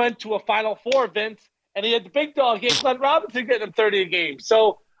 never went to a Final Four, Vince, and he had the big dog, Glenn Robinson, getting him 30 a game.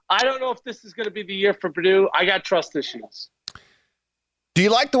 So I don't know if this is going to be the year for Purdue. I got trust issues. Do you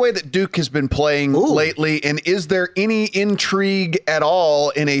like the way that Duke has been playing lately? And is there any intrigue at all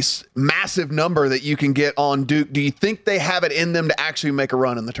in a massive number that you can get on Duke? Do you think they have it in them to actually make a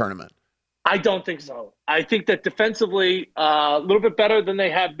run in the tournament? I don't think so. I think that defensively, a little bit better than they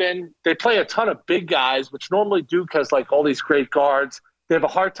have been. They play a ton of big guys, which normally Duke has all these great guards. They have a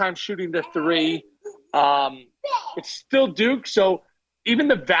hard time shooting the 3. It's still Duke, so even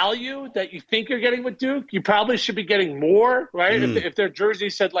the value that you think you're getting with Duke, you probably should be getting more, right? If their jersey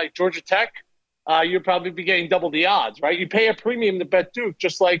said Georgia Tech, you'd probably be getting double the odds, right? You pay a premium to bet Duke,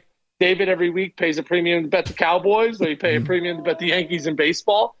 just like David every week pays a premium to bet the Cowboys, or you pay a premium to bet the Yankees in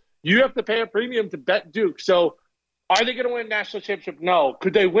baseball. You have to pay a premium to bet Duke. So are they going to win a national championship? No.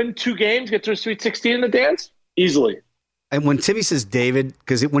 Could they win 2 games, get to a Sweet 16 in the dance? Easily. And when Timmy says David,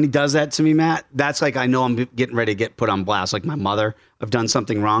 because when he does that to me, Matt, that's like I know I'm getting ready to get put on blast, like my mother. I've done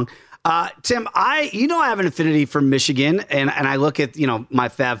something wrong. Tim, I have an affinity for Michigan, and I look at, my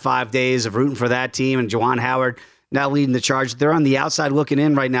Fab 5 days of rooting for that team and Juwan Howard now leading the charge. They're on the outside looking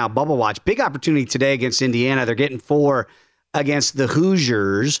in right now, bubble watch. Big opportunity today against Indiana. They're getting 4 against the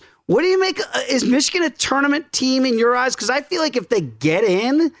Hoosiers. What do you make? Is Michigan a tournament team in your eyes? Because I feel like if they get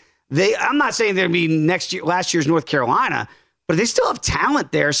in, I'm not saying they're going to be last year's North Carolina, but they still have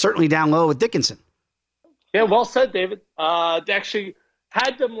talent there, certainly down low with Dickinson. Yeah, well said, David. They actually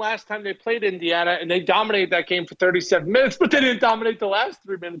had them last time they played Indiana, and they dominated that game for 37 minutes, but they didn't dominate the last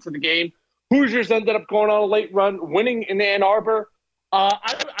 3 minutes of the game. Hoosiers ended up going on a late run, winning in Ann Arbor.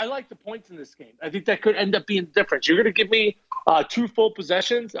 I like the points in this game. I think that could end up being the difference. You're going to give me 2 full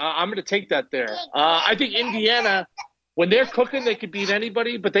possessions. I'm going to take that there. I think Indiana, when they're cooking, they could beat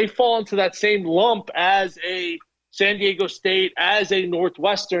anybody, but they fall into that same lump as a San Diego State, as a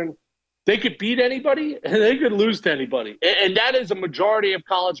Northwestern. They could beat anybody, and they could lose to anybody. And that is a majority of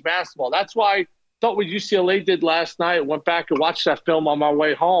college basketball. That's why I thought what UCLA did last night, I went back and watched that film on my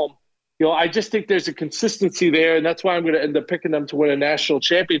way home. I just think there's a consistency there, and that's why I'm going to end up picking them to win a national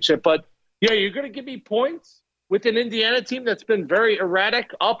championship. But, yeah, you're going to give me points with an Indiana team that's been very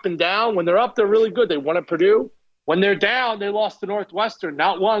erratic, up and down. When they're up, they're really good. They won at Purdue. When they're down, they lost to Northwestern,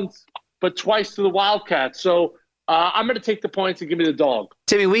 not once, but twice to the Wildcats. So I'm going to take the points and give me the dog.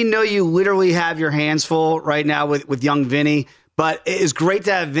 Timmy, we know you literally have your hands full right now with young Vinny, but it is great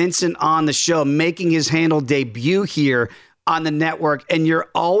to have Vincent on the show, making his handle debut here on the network. And you're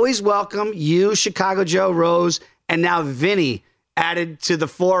always welcome. You, Chicago Joe, Rose, and now Vinny added to the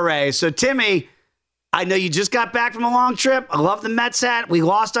foray. So, Timmy, I know you just got back from a long trip. I love the Mets hat. We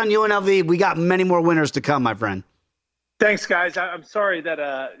lost on UNLV. We got many more winners to come, my friend. Thanks, guys. I'm sorry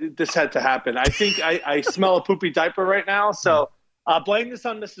that this had to happen. I think I smell a poopy diaper right now. So blame this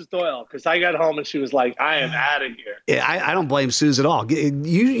on Mrs. Doyle, because I got home and she was like, I am out of here. Yeah, I don't blame Suze at all.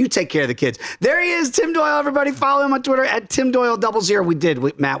 You take care of the kids. There he is, Tim Doyle, everybody. Follow him on Twitter at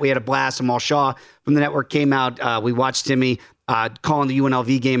TimDoyle00. Matt, we had a blast. Amal Shaw from the network came out. We watched Timmy calling the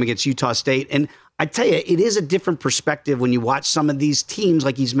UNLV game against Utah State. And I tell you, it is a different perspective when you watch some of these teams,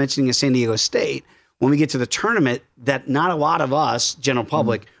 like he's mentioning in San Diego State, when we get to the tournament, that not a lot of us, general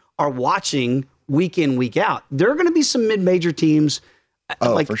public, are watching week in, week out. There are going to be some mid-major teams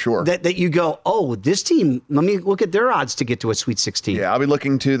for sure. that you go, oh, this team, let me look at their odds to get to a Sweet 16. Yeah, I'll be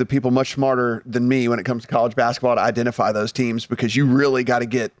looking to the people much smarter than me when it comes to college basketball to identify those teams, because you really got to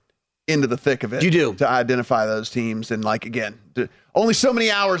get into the thick of it. You do. To identify those teams. And again, only so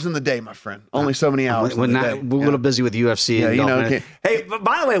many hours in the day, my friend. Only so many hours in the day. We're a little busy with UFC. Yeah, Hey, but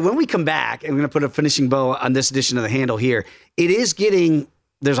by the way, when we come back, and we're going to put a finishing bow on this edition of The Handle here, it is getting,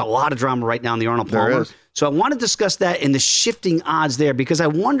 there's a lot of drama right now in the Arnold Palmer. So I want to discuss that and the shifting odds there, because I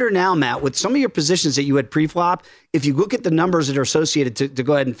wonder now, Matt, with some of your positions that you had pre-flop, if you look at the numbers that are associated to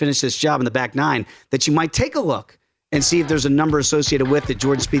go ahead and finish this job in the back nine, that you might take a look and see if there's a number associated with it.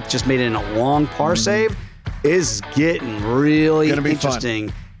 Jordan Spieth just made it in a long par save. Is getting really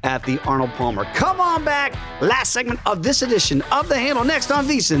interesting at the Arnold Palmer. Come on back. Last segment of this edition of The Handle next on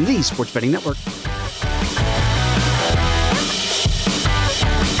VSiN, the Sports Betting Network.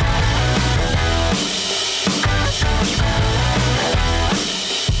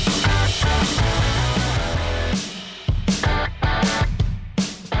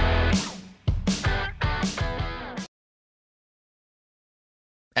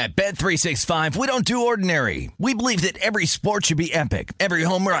 At Bet365, we don't do ordinary. We believe that every sport should be epic. Every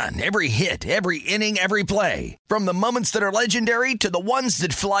home run, every hit, every inning, every play. From the moments that are legendary to the ones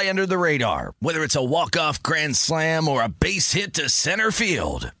that fly under the radar. Whether it's a walk-off grand slam or a base hit to center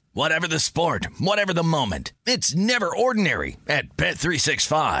field. Whatever the sport, whatever the moment. It's never ordinary at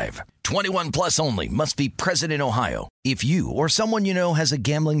Bet365. 21 plus only. Must be present in Ohio. If you or someone you know has a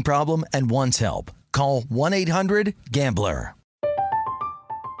gambling problem and wants help, call 1-800-GAMBLER.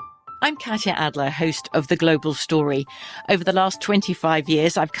 I'm Katya Adler, host of The Global Story. Over the last 25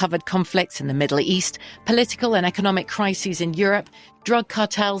 years, I've covered conflicts in the Middle East, political and economic crises in Europe, drug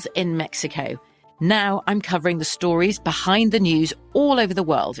cartels in Mexico. Now I'm covering the stories behind the news all over the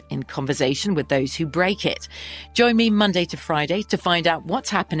world in conversation with those who break it. Join me Monday to Friday to find out what's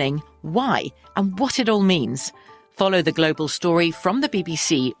happening, why, and what it all means. Follow The Global Story from the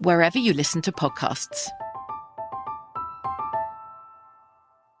BBC wherever you listen to podcasts.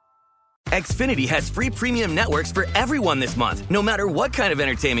 Xfinity has free premium networks for everyone this month, no matter what kind of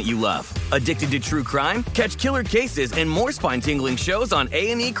entertainment you love. Addicted to true crime? Catch killer cases and more spine-tingling shows on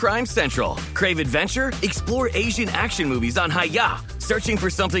A&E Crime Central. Crave adventure? Explore Asian action movies on Hi-YAH. Searching for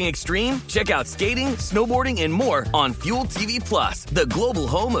something extreme? Check out skating, snowboarding, and more on Fuel TV Plus, the global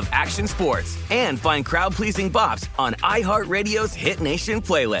home of action sports. And find crowd-pleasing bops on iHeartRadio's Hit Nation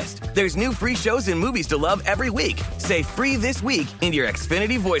playlist. There's new free shows and movies to love every week. Say free this week in your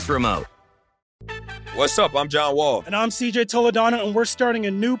Xfinity voice remote. What's up? I'm John Wall. And I'm CJ Toledano, and we're starting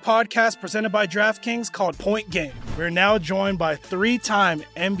a new podcast presented by DraftKings called Point Game. We're now joined by three-time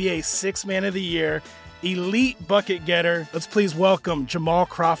NBA Sixth Man of the Year, elite bucket getter. Let's please welcome Jamal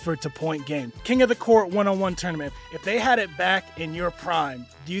Crawford to Point Game. King of the Court one-on-one tournament. If they had it back in your prime,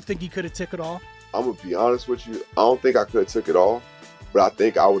 do you think you could have took it all? I'm going to be honest with you. I don't think I could have took it all, but I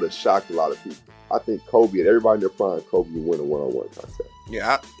think I would have shocked a lot of people. I think Kobe and everybody in their prime, Kobe would win a one-on-one contest.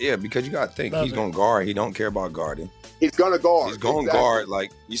 Yeah, because you got to think. He's going to guard. He don't care about guarding. He's going to guard. He's going to guard.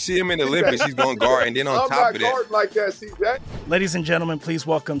 Like, you see him in the Olympics, he's going to guard. And then on top of that. I'm not guarding like that, CJ. Ladies and gentlemen, please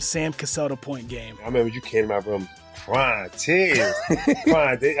welcome Sam Cassell to Point Game. I remember you came to my room crying, tears.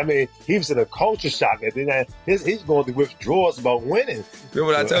 Crying. I mean, he was in a culture shock. And then he's going through withdrawals about winning.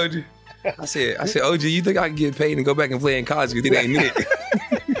 Remember what I told you? I said, OG, you think I can get paid and go back and play in college because it ain't it?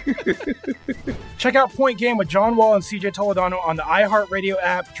 Check out Point Game with John Wall and CJ Toledano on the iHeartRadio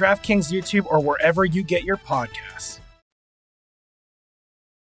app, DraftKings YouTube, or wherever you get your podcasts.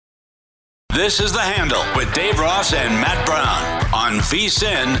 This is The Handle with Dave Ross and Matt Brown on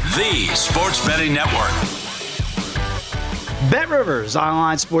VSiN, the Sports Betting Network. BetRivers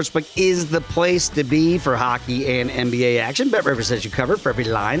Online Sportsbook is the place to be for hockey and NBA action. BetRivers has you covered for every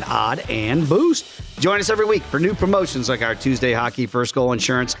line, odd, and boost. Join us every week for new promotions like our Tuesday Hockey First Goal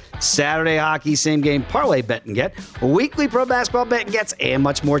Insurance, Saturday Hockey Same Game Parlay Bet and Get, weekly Pro Basketball Bet and Gets, and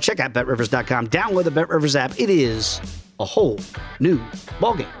much more. Check out BetRivers.com. Download the BetRivers app. It is a whole new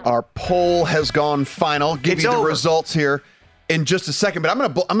ballgame. Our poll has gone final. Give you the results here in just a second, but I'm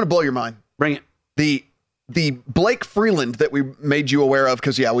gonna blow your mind. Bring it. The Blake Freeland that we made you aware of,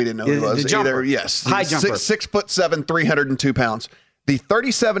 because we didn't know who he was. The jumper. Yes, high jumper, 6'7", 302 pounds. The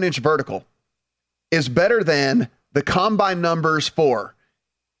 37-inch vertical is better than the combine numbers for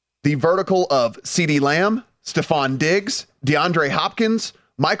the vertical of CeeDee Lamb, Stephon Diggs, DeAndre Hopkins,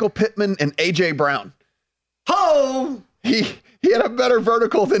 Michael Pittman, and A.J. Brown. Ho! He had a better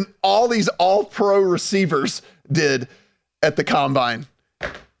vertical than all these all-pro receivers did at the combine.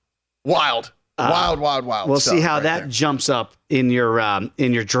 Wild. Wild. We'll see how that jumps up in your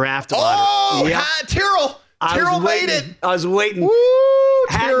draft ladder. Oh, yeah. Tyrrell made it. I was waiting. Woo,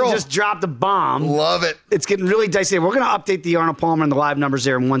 Hatton just dropped a bomb. Love it. It's getting really dicey. We're going to update the Arnold Palmer and the live numbers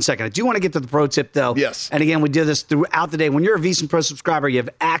there in 1 second. I do want to get to the pro tip, though. Yes. And again, we do this throughout the day. When you're a VSiN Pro subscriber, you have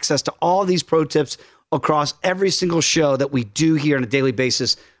access to all these pro tips across every single show that we do here on a daily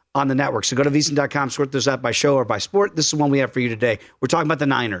basis on the network. So go to VSiN.com, sort those out by show or by sport. This is the one we have for you today. We're talking about the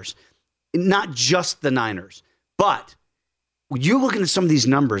Niners. Not just the Niners, but you're looking at some of these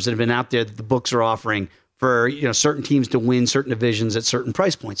numbers that have been out there that the books are offering for certain teams to win certain divisions at certain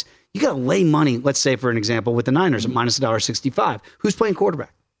price points. You got to lay money, let's say, for an example, with the Niners at minus $1.65. Who's playing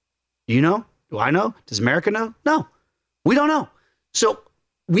quarterback? Do you know? Do I know? Does America know? No, we don't know. So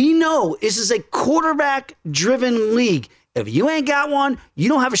we know this is a quarterback-driven league. If you ain't got one, you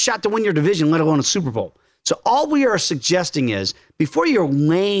don't have a shot to win your division, let alone a Super Bowl. So all we are suggesting is, before you're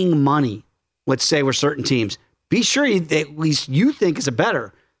laying money, let's say with certain teams, be sure that at least you think is a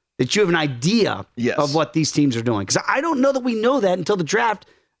better, that you have an idea of what these teams are doing. Because I don't know that we know that until the draft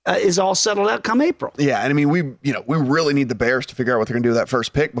is all settled out come April. Yeah, and I mean, we really need the Bears to figure out what they're going to do with that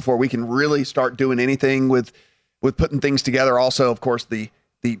first pick before we can really start doing anything with putting things together. Also, of course, the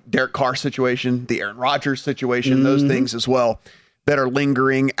Derek Carr situation, the Aaron Rodgers situation, those things as well that are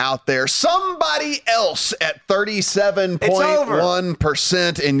lingering out there. Somebody else at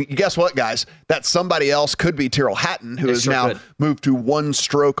 37.1%. And guess what, guys? That somebody else could be Tyrrell Hatton, who has now moved to one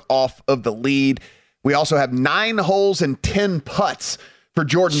stroke off of the lead. We also have 9 holes and 10 putts for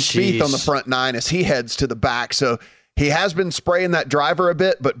Jordan Spieth on the front 9 as he heads to the back. So he has been spraying that driver a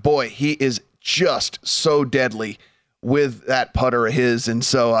bit, but boy, he is just so deadly with that putter of his. And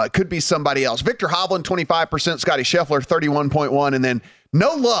so it could be somebody else. Victor Hovland, 25%, Scotty Scheffler, 31.1%. And then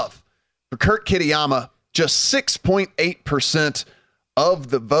no love for Kurt Kitayama, just 6.8% of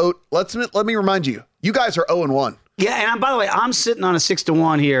the vote. Let me remind you, you guys are 0-1. Yeah, and by the way, I'm sitting on a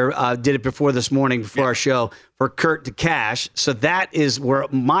 6-1 here. Did it before this morning, before our show, for Kurt to cash. So that is where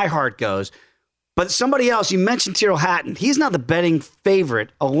my heart goes. But somebody else, you mentioned Tyrrell Hatton. He's now the betting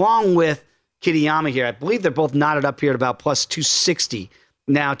favorite, along with Kitayama here. I believe they're both knotted up here at about plus 260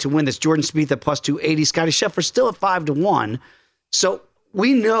 now to win this. Jordan Spieth at plus 280. Scotty Scheffler still at 5-1. So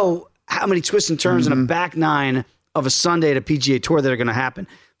we know how many twists and turns in a back nine of a Sunday at a PGA Tour that are going to happen.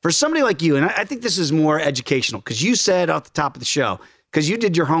 For somebody like you, and I think this is more educational, because you said off the top of the show, because you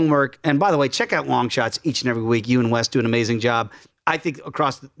did your homework, and by the way, check out Long Shots each and every week. You and Wes do an amazing job. I think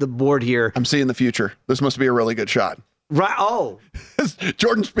across the board here. I'm seeing the future. This must be a really good shot. Right. Oh.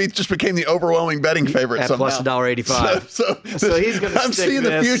 Jordan Spieth just became the overwhelming betting favorite at somehow. Plus $1.85. So he's going to I'm seeing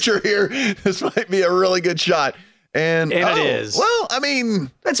the future here. This might be a really good shot. And it is. Well, I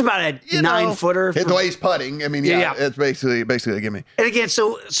mean, that's about a 9-footer. The way he's putting. I mean, it's basically a gimme. And again,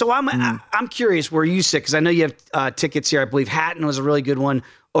 so I'm curious where you sit, because I know you have tickets here. I believe Hatton was a really good one,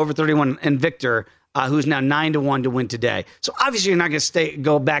 over 31, and Victor, who's now 9-1 to win today. So obviously you're not going to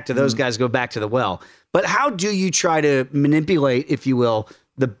go back to those guys, go back to the well. But how do you try to manipulate, if you will,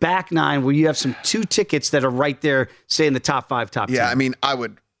 the back nine where you have some 2 tickets that are right there, say in the top 5, top 10? Yeah, I mean,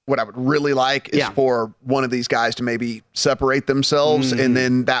 what I would really like is for one of these guys to maybe separate themselves, and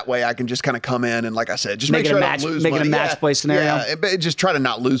then that way I can just kind of come in and, like I said, just make sure I don't lose money. Make it a match play scenario. Yeah, just try to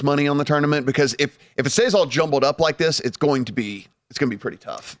not lose money on the tournament, because if it stays all jumbled up like this, it's going to be pretty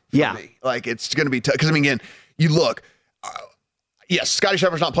tough for me. Like, it's going to be tough, because I mean, again, you look. Yes, Scottie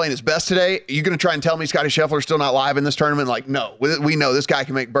Scheffler's not playing his best today. Are you going to try and tell me Scottie Scheffler's still not live in this tournament? Like, no. We know this guy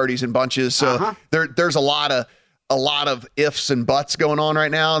can make birdies in bunches. So there's a lot of ifs and buts going on right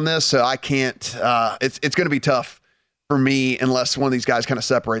now in this. So I can't. It's going to be tough for me unless one of these guys kind of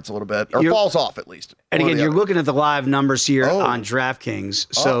separates a little bit or falls off at least. And again, you're looking at the live numbers here on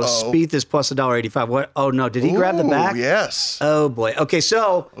DraftKings. So Spieth is plus $1.85. What? Oh no, did he grab the back? Yes. Oh boy. Okay,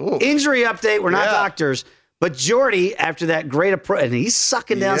 so injury update. We're not doctors. But Jordy, after that great approach, and he's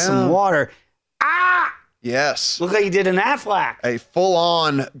sucking down some water. Yes. Look like he did an Aflac. A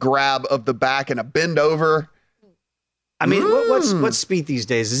full-on grab of the back and a bend over. I mean, what's Spieth these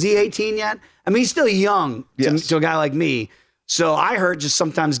days? Is he 18 yet? I mean, he's still young to a guy like me. So I heard just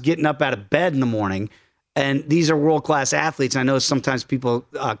sometimes getting up out of bed in the morning, and these are world-class athletes. I know sometimes people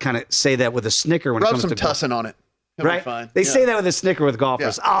kind of say that with a snicker when it comes to golf. Rub some tussin on it. He'll be fine. They say that with a snicker with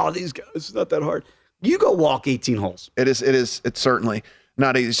golfers. Yeah. Oh, these guys, it's not that hard. You go walk 18 holes. It's certainly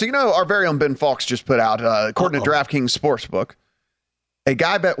not easy. So, our very own Ben Fawkes just put out, according to DraftKings Sportsbook, a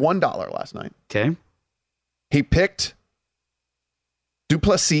guy bet $1 last night. Okay. He picked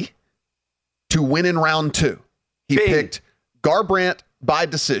Duplessis to win in round 2. He picked Garbrandt by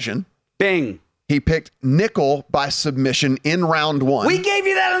decision. Bing. He picked Nickel by submission in round 1. We gave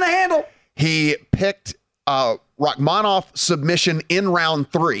you that on the handle. He picked Rachmaninoff submission in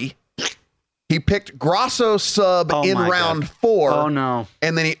round 3. He picked Grasso sub in round 4. Oh, no.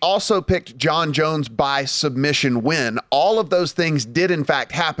 And then he also picked John Jones by submission win. All of those things did, in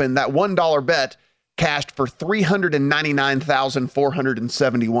fact, happen. That $1 bet cashed for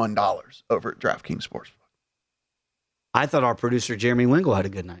 $399,471 over at DraftKings Sportsbook. I thought our producer, Jeremy Wingle, had a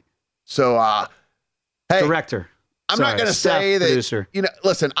good night. So, hey. Director. I'm not going to say that, producer.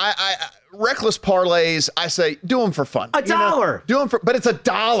 Listen, I reckless parlays, I say, do them for fun. $1. Do them but it's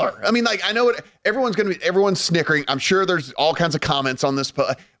 $1. I mean, like, I know what everyone's snickering. I'm sure there's all kinds of comments on this,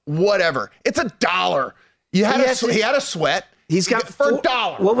 but whatever. It's $1. He had a sweat. He's got for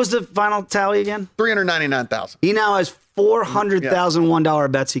 $1. What was the final tally again? $399,000. He now has $400,000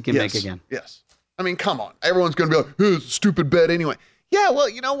 $1 bets he can make again. Yes. I mean, come on. Everyone's going to be like, hey, it's a stupid bet anyway. Yeah, well,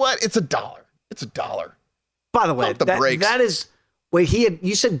 you know what? It's $1. It's $1. By the way, that is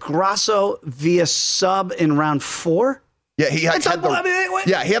you said Grasso via sub in round 4? Yeah, he had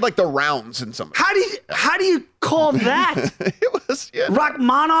like the rounds in some. How do you call that? It was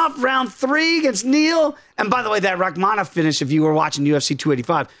Rachmaninoff round 3 against Neal. And by the way, that Rachmaninoff finish, if you were watching UFC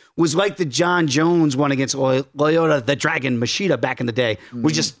 285, was like the John Jones one against Lyoto the Dragon Machida back in the day.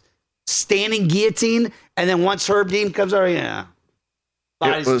 Was just standing guillotine, and then once Herb Dean comes out,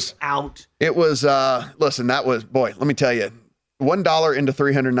 it was out. It was listen, that was, boy, let me tell you, $1 into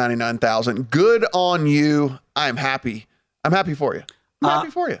 $399,000. Good on you. I'm happy. I'm happy for you. I'm happy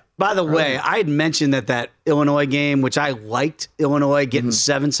for you. By the way, I had mentioned that Illinois game, which I liked Illinois getting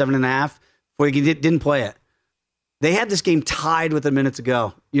 7.5, before you didn't play it. They had this game tied with a minute to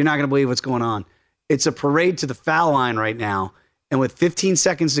go. You're not going to believe what's going on. It's a parade to the foul line right now. And with 15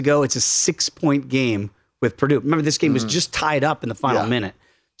 seconds to go, it's a 6-point game with Purdue. Remember, this game was just tied up in the final minute.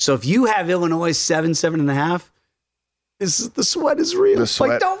 So if you have Illinois 7.5, the sweat is real.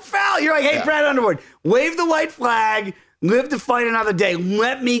 Like, don't foul. You're like, hey, Brad Underwood, wave the white flag, live to fight another day.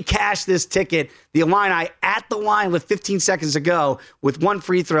 Let me cash this ticket. The Illini at the line with 15 seconds to go with one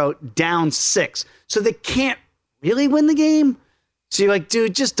free throw, down 6. So they can't really win the game. So you're like,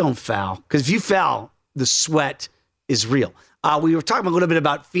 dude, just don't foul. Because if you foul, the sweat is real. We were talking a little bit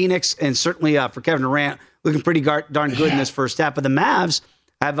about Phoenix, and certainly for Kevin Durant, looking pretty darn good in this first half. But the Mavs,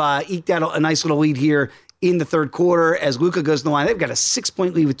 have eked out a nice little lead here in the third quarter as Luka goes to the line. They've got a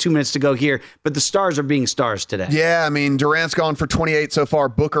 6-point lead with 2 minutes to go here, but the Stars are being stars today. Yeah, I mean, Durant's gone for 28 so far.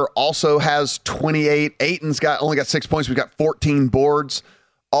 Booker also has 28. Ayton's only got 6 points. We've got 14 boards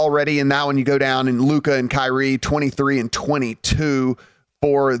already. And now when you go down and Luka and Kyrie, 23 and 22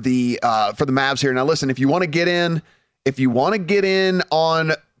 for the Mavs here. Now listen, if you want to get in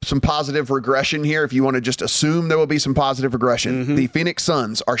on some positive regression here, if you want to just assume there will be some positive regression, the Phoenix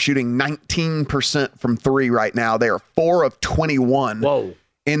Suns are shooting 19% from three right now. They are 4 of 21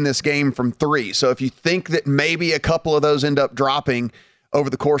 in this game from three. So if you think that maybe a couple of those end up dropping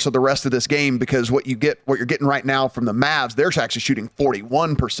over the course of the rest of this game, because what you're getting right now from the Mavs, they're actually shooting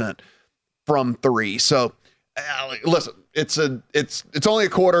 41% from three. So listen, it's only a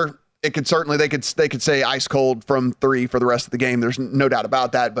quarter. It could certainly, they could say ice cold from three for the rest of the game. There's no doubt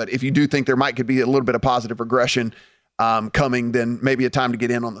about that. But if you do think there could be a little bit of positive regression coming, then maybe a time to get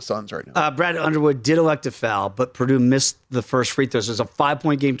in on the Suns right now. Brad Underwood did elect a foul, but Purdue missed the first free throws. It was a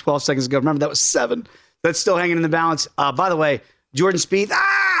 5-point game 12 seconds ago. Remember, that was 7. That's still hanging in the balance. By the way, Jordan Spieth,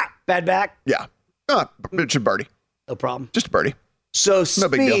 bad back. Yeah. It's a birdie. No problem. Just a birdie. So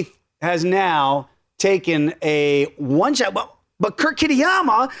Spieth has now taken a one shot. But Kurt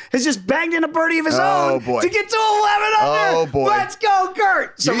Kitayama has just banged in a birdie of his own to get to 11 under. Oh, boy. Let's go,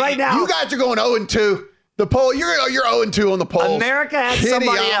 Kurt. So right now, you guys are going 0-2. The poll, you're 0-2 on the polls. America had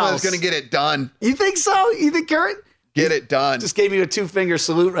somebody else. Kitayama is going to get it done. You think so? You think Kurt? Get it done. Just gave me a 2-finger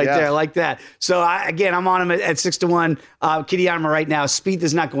salute right there. I like that. So, I'm on him at 6-1. Kitayama right now. Spieth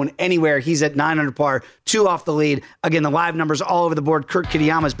is not going anywhere. He's at 9 under par, 2 off the lead. Again, the live numbers all over the board. Kurt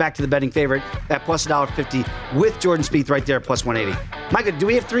Kitayama is back to the betting favorite at plus $1.50 with Jordan Spieth right there, plus 180. Micah, do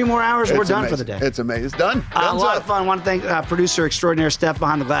we have 3 more hours? We're done for the day. It's amazing. It's done. A lot of fun. I want to thank producer extraordinaire Steph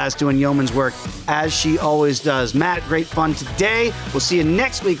behind the glass doing yeoman's work as she always does. Matt, great fun today. We'll see you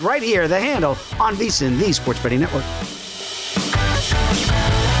next week right here, The Handle on VSiN, the Sports Betting Network.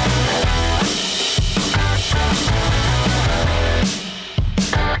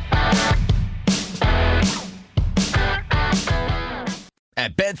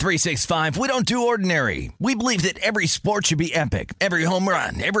 At Bet365, we don't do ordinary. We believe that every sport should be epic. Every home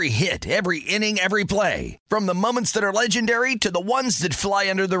run, every hit, every inning, every play. From the moments that are legendary to the ones that fly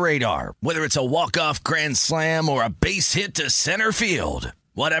under the radar. Whether it's a walk-off grand slam or a base hit to center field.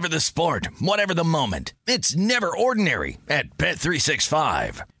 Whatever the sport, whatever the moment. It's never ordinary at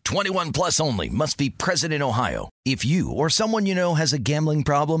Bet365. 21 plus only. Must be present in Ohio. If you or someone you know has a gambling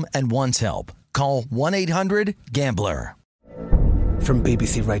problem and wants help, call 1-800-GAMBLER. From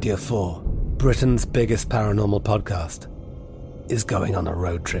BBC Radio 4, Britain's biggest paranormal podcast is going on a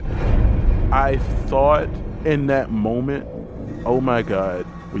road trip. I thought in that moment, oh my God,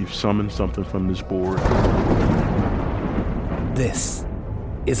 we've summoned something from this board. This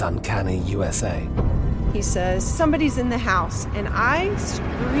is Uncanny USA. He says, somebody's in the house, and I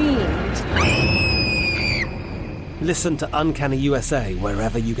screamed. Listen to Uncanny USA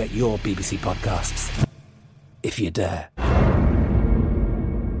wherever you get your BBC podcasts, if you dare.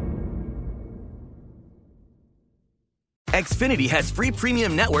 Xfinity has free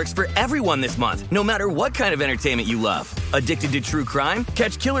premium networks for everyone this month, no matter what kind of entertainment you love. Addicted to true crime?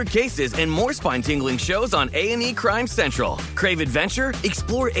 Catch killer cases and more spine-tingling shows on A&E Crime Central. Crave adventure?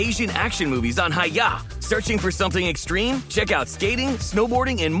 Explore Asian action movies on Hi-YAH. Searching for something extreme? Check out skating,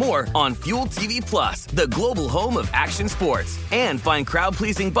 snowboarding, and more on Fuel TV Plus, the global home of action sports. And find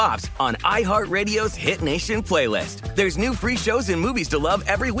crowd-pleasing bops on iHeartRadio's Hit Nation playlist. There's new free shows and movies to love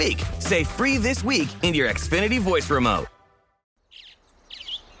every week. Say free this week in your Xfinity voice remote.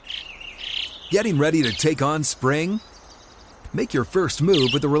 Getting ready to take on spring? Make your first move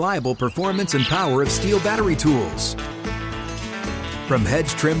with the reliable performance and power of Steel battery tools. From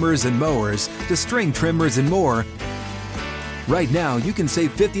hedge trimmers and mowers to string trimmers and more, right now you can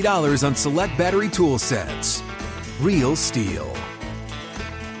save $50 on select battery tool sets. Real Steel.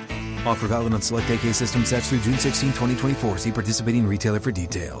 Offer valid on select AK system sets through June 16, 2024. See participating retailer for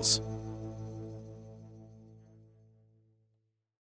details.